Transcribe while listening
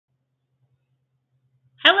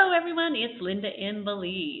everyone, it's Linda in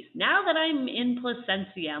Belize. Now that I'm in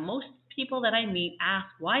Placencia, most people that I meet ask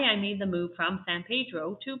why I made the move from San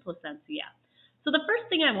Pedro to Placencia. So the first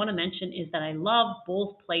thing I want to mention is that I love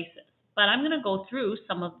both places, but I'm going to go through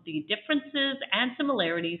some of the differences and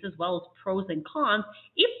similarities as well as pros and cons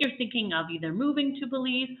if you're thinking of either moving to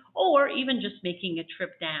Belize or even just making a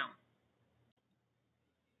trip down.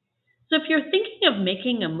 So, if you're thinking of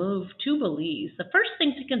making a move to Belize, the first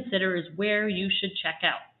thing to consider is where you should check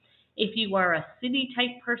out. If you are a city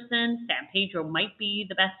type person, San Pedro might be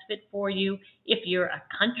the best fit for you. If you're a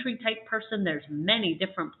country type person, there's many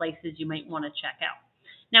different places you might want to check out.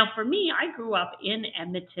 Now, for me, I grew up in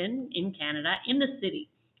Edmonton, in Canada, in the city,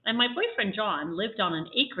 and my boyfriend John lived on an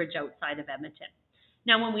acreage outside of Edmonton.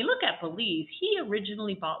 Now, when we look at Belize, he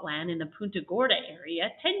originally bought land in the Punta Gorda area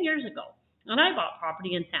 10 years ago, and I bought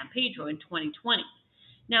property in San Pedro in 2020.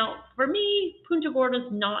 Now, for me, Punta Gorda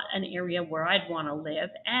is not an area where I'd want to live,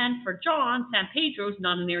 and for John, San Pedro is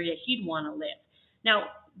not an area he'd want to live. Now,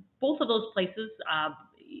 both of those places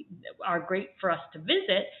are great for us to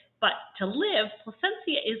visit, but to live,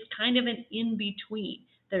 Placencia is kind of an in between.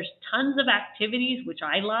 There's tons of activities, which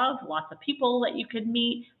I love, lots of people that you could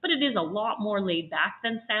meet, but it is a lot more laid back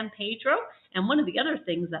than San Pedro. And one of the other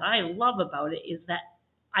things that I love about it is that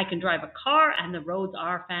I can drive a car and the roads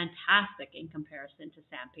are fantastic in comparison to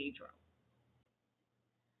San Pedro.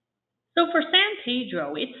 So for San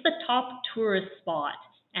Pedro, it's the top tourist spot,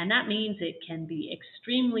 and that means it can be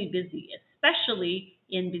extremely busy, especially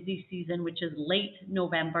in busy season, which is late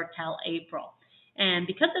November till April. And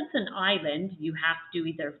because it's an island, you have to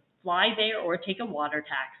either fly there or take a water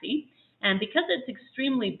taxi. And because it's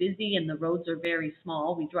extremely busy and the roads are very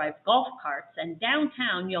small, we drive golf carts, and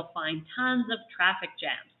downtown you'll find tons of traffic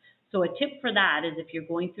jams. So a tip for that is if you're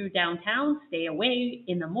going through downtown, stay away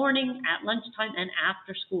in the morning, at lunchtime, and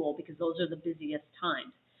after school because those are the busiest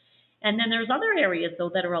times. And then there's other areas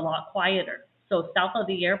though that are a lot quieter. So south of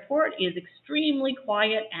the airport is extremely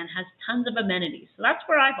quiet and has tons of amenities. So that's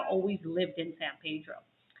where I've always lived in San Pedro.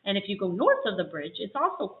 And if you go north of the bridge, it's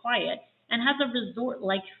also quiet and has a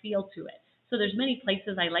resort-like feel to it. So there's many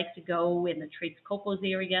places I like to go in the Tres Cocos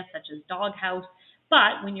area, such as Doghouse.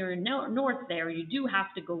 But when you're north there, you do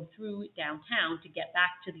have to go through downtown to get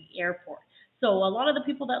back to the airport. So a lot of the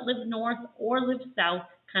people that live north or live south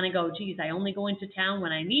kind of go, geez, I only go into town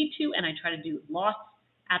when I need to, and I try to do lots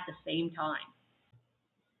at the same time.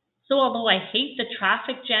 So although I hate the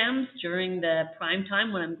traffic jams during the prime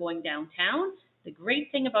time when I'm going downtown, the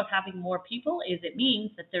great thing about having more people is it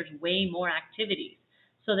means that there's way more activities.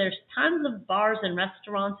 So there's tons of bars and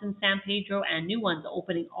restaurants in San Pedro and new ones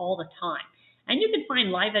opening all the time. And you can find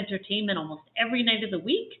live entertainment almost every night of the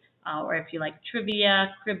week, or if you like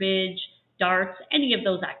trivia, cribbage, darts, any of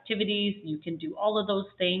those activities, you can do all of those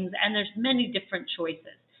things, and there's many different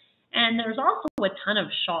choices. And there's also a ton of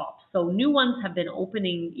shops. So new ones have been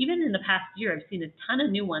opening, even in the past year, I've seen a ton of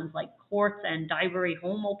new ones like Quartz and Divery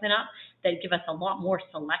Home open up that give us a lot more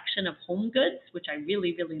selection of home goods, which I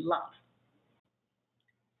really, really love.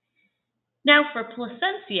 Now for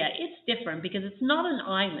Placencia, it's different because it's not an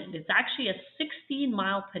island. It's actually a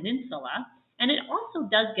 16-mile peninsula, and it also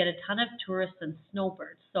does get a ton of tourists and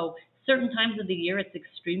snowbirds. So certain times of the year it's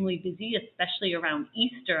extremely busy, especially around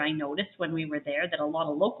Easter. I noticed when we were there that a lot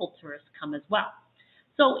of local tourists come as well.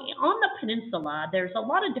 So on the peninsula, there's a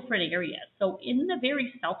lot of different areas. So in the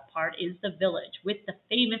very south part is the village with the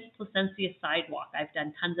famous Placencia sidewalk. I've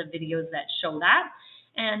done tons of videos that show that.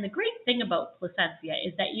 And the great thing about Placencia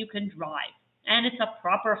is that you can drive. And it's a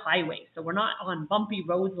proper highway. So we're not on bumpy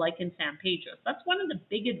roads like in San Pedro. So that's one of the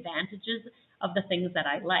big advantages of the things that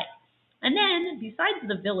I like. And then besides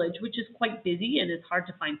the village, which is quite busy and is hard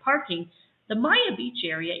to find parking, the Maya Beach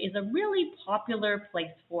area is a really popular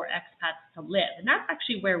place for expats to live. And that's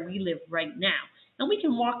actually where we live right now. And we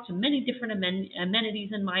can walk to many different amenities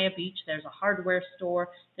in Maya Beach. There's a hardware store.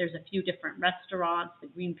 There's a few different restaurants. The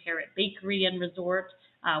Green Parrot Bakery and Resort,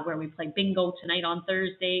 where we play bingo tonight on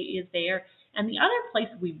Thursday, is there. And the other place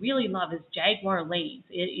we really love is Jaguar Lanes.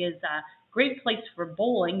 It is a great place for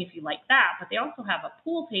bowling if you like that, but they also have a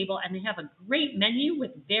pool table and they have a great menu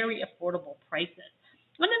with very affordable prices.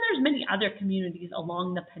 And then there's many other communities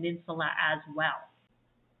along the peninsula as well.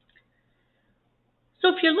 So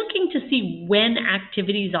if you're looking to see when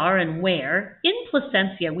activities are and where, in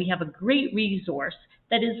Placencia we have a great resource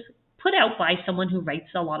that is put out by someone who writes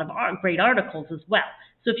a lot of great articles as well.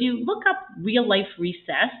 So if you look up Real Life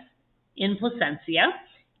Recess in Placencia,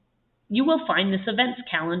 you will find this events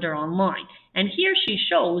calendar online. And here she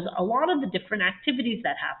shows a lot of the different activities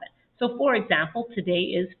that happen. So, for example, today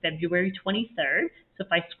is February 23rd. So, if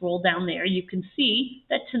I scroll down there, you can see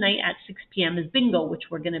that tonight at 6 p.m. is bingo, which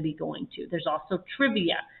we're going to be going to. There's also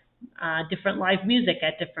trivia, different live music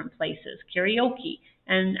at different places, karaoke.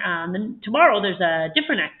 And then tomorrow there's a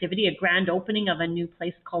different activity, a grand opening of a new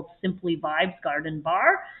place called Simply Vibes Garden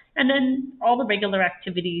Bar. And then all the regular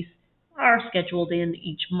activities are scheduled in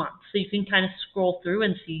each month. So you can kind of scroll through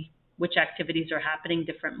and see which activities are happening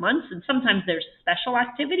different months. And sometimes there's special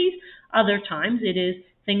activities. Other times it is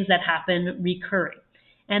things that happen recurring.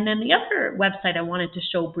 And then the other website I wanted to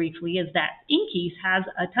show briefly is that Inkies has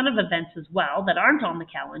a ton of events as well that aren't on the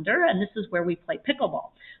calendar, and this is where we play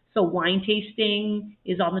pickleball. So wine tasting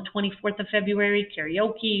is on the 24th of February,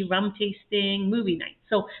 karaoke, rum tasting, movie night.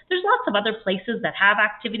 So there's lots of other places that have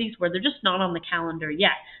activities where they're just not on the calendar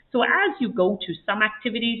yet. So as you go to some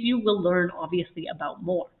activities, you will learn obviously about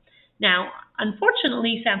more. Now,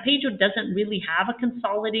 unfortunately, San Pedro doesn't really have a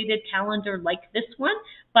consolidated calendar like this one,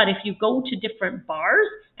 but if you go to different bars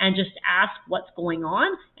and just ask what's going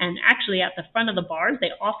on, and actually at the front of the bars, they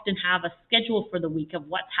often have a schedule for the week of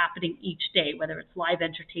what's happening each day, whether it's live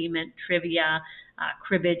entertainment, trivia,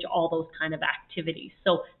 cribbage, all those kind of activities.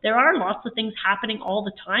 So there are lots of things happening all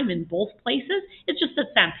the time in both places. It's just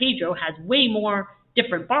that San Pedro has way more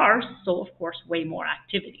different bars, so of course, way more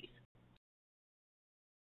activities.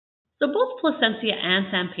 So both Placencia and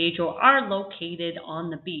San Pedro are located on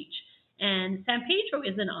the beach. And San Pedro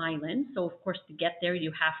is an island, so of course to get there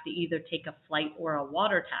you have to either take a flight or a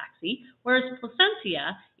water taxi, whereas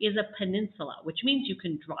Placencia is a peninsula, which means you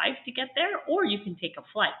can drive to get there or you can take a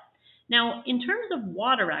flight. Now, in terms of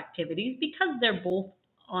water activities, because they're both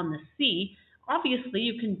on the sea, obviously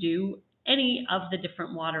you can do any of the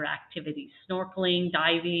different water activities, snorkeling,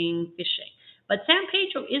 diving, fishing. But San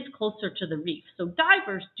Pedro is closer to the reef, so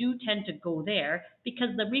divers do tend to go there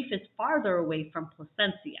because the reef is farther away from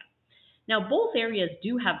Placencia. Now, both areas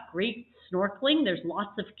do have great snorkeling. There's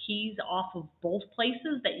lots of keys off of both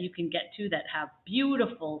places that you can get to that have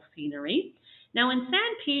beautiful scenery. Now, in San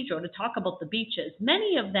Pedro, to talk about the beaches,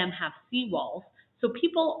 many of them have seawalls, so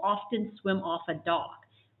people often swim off a dock.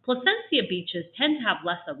 Placencia beaches tend to have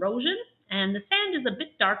less erosion, and the sand is a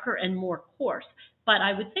bit darker and more coarse. But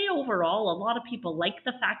I would say overall, a lot of people like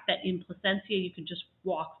the fact that in Placencia you can just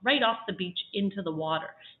walk right off the beach into the water.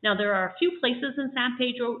 Now, there are a few places in San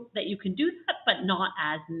Pedro that you can do that, but not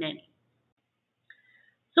as many.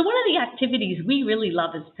 So one of the activities we really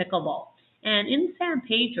love is pickleball. And in San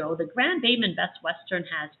Pedro, the Grand Bayman Best Western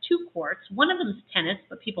has two courts. One of them is tennis,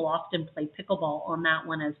 but people often play pickleball on that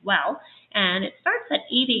one as well. And it starts at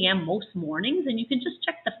 8 a.m. most mornings, and you can just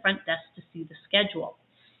check the front desk to see the schedule.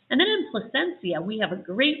 And then in Placencia, we have a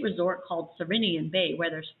great resort called Serenian Bay where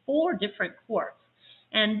there's four different courts.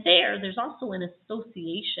 And there's also an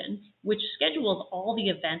association which schedules all the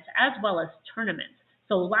events as well as tournaments.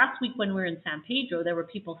 So last week when we were in San Pedro, there were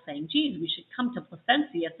people saying, geez, we should come to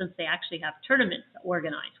Placencia since they actually have tournaments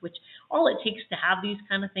organized, which all it takes to have these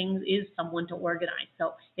kind of things is someone to organize.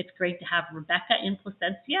 So it's great to have Rebecca in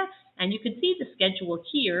Placencia, and you can see the schedule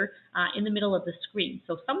here in the middle of the screen.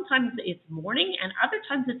 So sometimes it's morning and other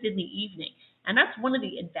times it's in the evening. And that's one of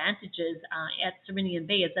the advantages at Serenian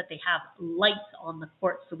Bay is that they have lights on the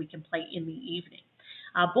court so we can play in the evening.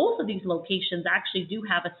 Both of these locations actually do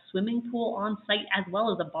have a swimming pool on site as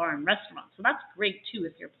well as a bar and restaurant. So that's great too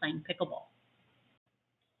if you're playing pickleball.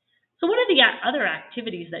 So one of the other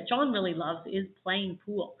activities that John really loves is playing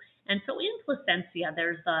pool. And so in Placencia,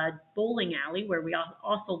 there's a bowling alley where we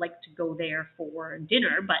also like to go there for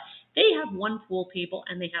dinner, but they have one pool table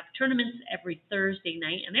and they have tournaments every Thursday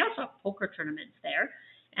night, and they also have poker tournaments there.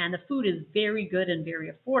 And the food is very good and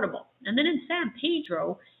very affordable. And then in San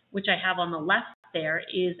Pedro, which I have on the left there,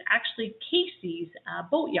 is actually Casey's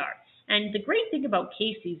Boatyard. And the great thing about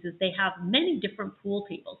Casey's is they have many different pool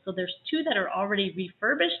tables. So there's two that are already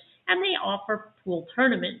refurbished, and they offer pool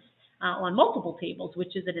tournaments on multiple tables,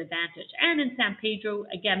 which is an advantage. And in San Pedro,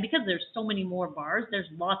 again, because there's so many more bars, there's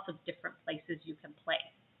lots of different places you can play.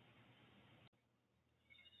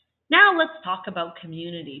 Now let's talk about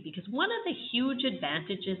community, because one of the huge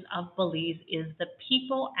advantages of Belize is the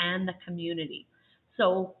people and the community.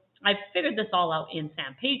 So I've figured this all out in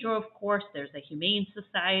San Pedro, of course. There's a Humane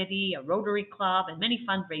Society, a Rotary Club, and many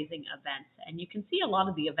fundraising events. And you can see a lot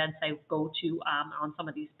of the events I go to on some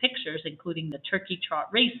of these pictures, including the turkey trot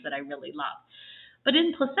race that I really love. But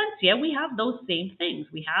in Placencia, we have those same things.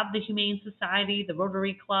 We have the Humane Society, the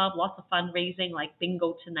Rotary Club, lots of fundraising like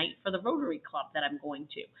bingo tonight for the Rotary Club that I'm going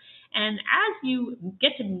to. And as you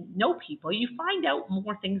get to know people, you find out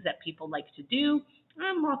more things that people like to do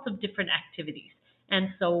and lots of different activities. And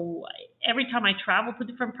so every time I travel to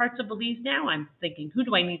different parts of Belize now, I'm thinking, who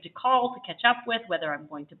do I need to call to catch up with, whether I'm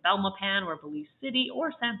going to Belmopan or Belize City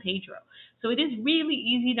or San Pedro. So it is really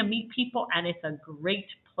easy to meet people, and it's a great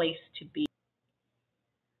place to be.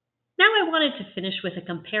 Now I wanted to finish with a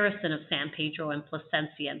comparison of San Pedro and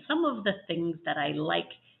Placencia and some of the things that I like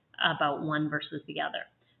about one versus the other.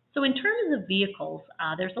 So in terms of vehicles,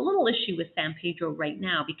 there's a little issue with San Pedro right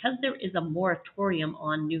now because there is a moratorium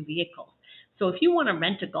on new vehicles. So if you want to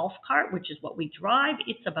rent a golf cart, which is what we drive,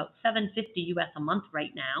 it's about $750 US a month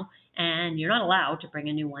right now, and you're not allowed to bring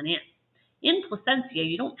a new one in. In Placencia,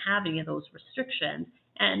 you don't have any of those restrictions.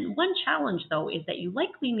 And one challenge, though, is that you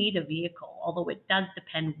likely need a vehicle, although it does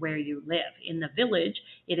depend where you live. In the village,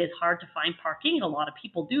 it is hard to find parking. A lot of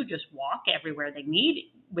people do just walk everywhere they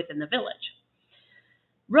need within the village.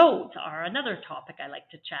 Roads are another topic I like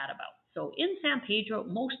to chat about. So in San Pedro,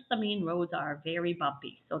 most of the main roads are very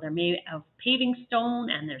bumpy. So they're made of paving stone,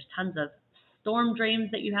 and there's tons of storm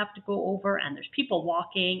drains that you have to go over, and there's people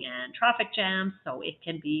walking and traffic jams, so it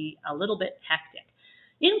can be a little bit hectic.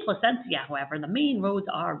 In Placencia, however, the main roads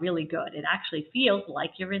are really good. It actually feels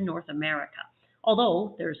like you're in North America.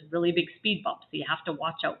 Although there's really big speed bumps, so you have to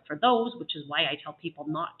watch out for those, which is why I tell people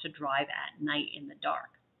not to drive at night in the dark.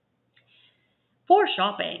 For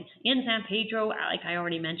shopping, in San Pedro, like I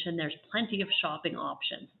already mentioned, there's plenty of shopping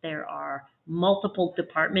options. There are multiple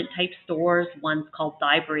department type stores. One's called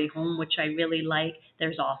Library Home, which I really like.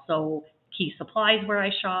 There's also Key Supplies where I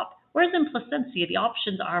shop. Whereas in Placencia, the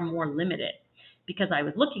options are more limited because I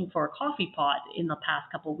was looking for a coffee pot in the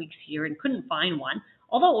past couple of weeks here and couldn't find one.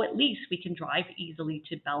 Although at least we can drive easily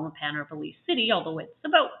to Belmopan or Belize City, although it's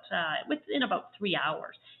within about 3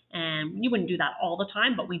 hours. And you wouldn't do that all the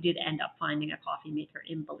time, but we did end up finding a coffee maker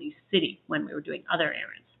in Belize City when we were doing other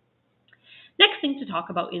errands. Next thing to talk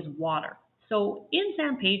about is water. So in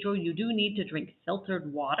San Pedro, you do need to drink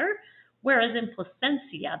filtered water, whereas in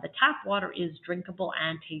Placencia, the tap water is drinkable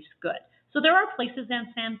and tastes good. So there are places in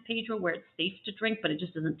San Pedro where it's safe to drink, but it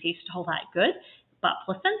just doesn't taste all that good. But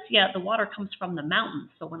Placencia, the water comes from the mountains.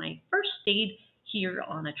 So when I first stayed here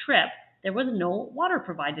on a trip, there was no water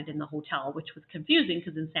provided in the hotel, which was confusing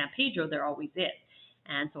because in San Pedro there always is.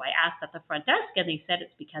 And so I asked at the front desk, and they said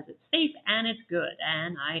it's because it's safe and it's good.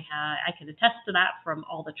 And I can attest to that from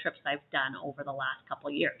all the trips I've done over the last couple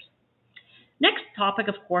of years. Next topic,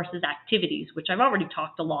 of course, is activities, which I've already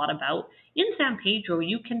talked a lot about. In San Pedro,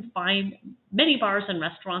 you can find many bars and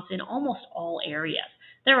restaurants in almost all areas.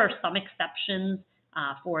 There are some exceptions.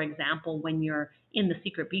 For example, when you're in the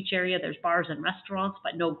Secret Beach area, there's bars and restaurants,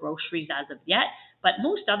 but no groceries as of yet. But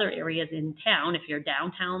most other areas in town, if you're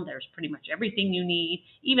downtown, there's pretty much everything you need.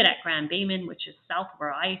 Even at Grand Bayman, which is south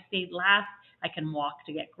where I stayed last, I can walk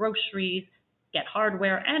to get groceries, get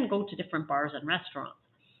hardware, and go to different bars and restaurants.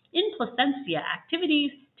 In Placencia,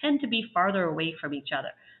 activities tend to be farther away from each other.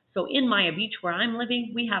 So in Maya Beach, where I'm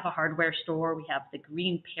living, we have a hardware store. We have the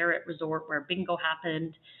Green Parrot Resort where bingo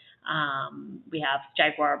happened. We have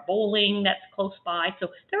Jaguar Bowling that's close by. So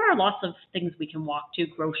there are lots of things we can walk to,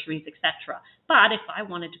 groceries, etc. But if I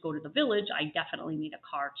wanted to go to the village, I definitely need a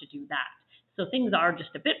car to do that. So things are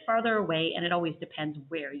just a bit farther away, and it always depends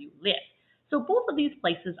where you live. So both of these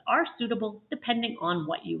places are suitable depending on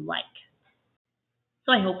what you like.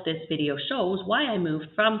 So I hope this video shows why I moved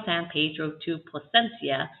from San Pedro to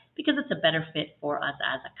Placencia, because it's a better fit for us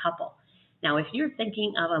as a couple. Now, if you're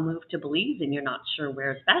thinking of a move to Belize and you're not sure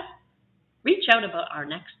where's best, reach out about our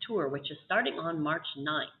next tour, which is starting on March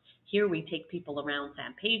 9th. Here we take people around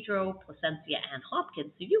San Pedro, Placencia, and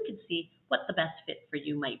Hopkins so you can see what the best fit for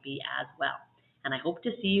you might be as well. And I hope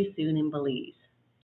to see you soon in Belize.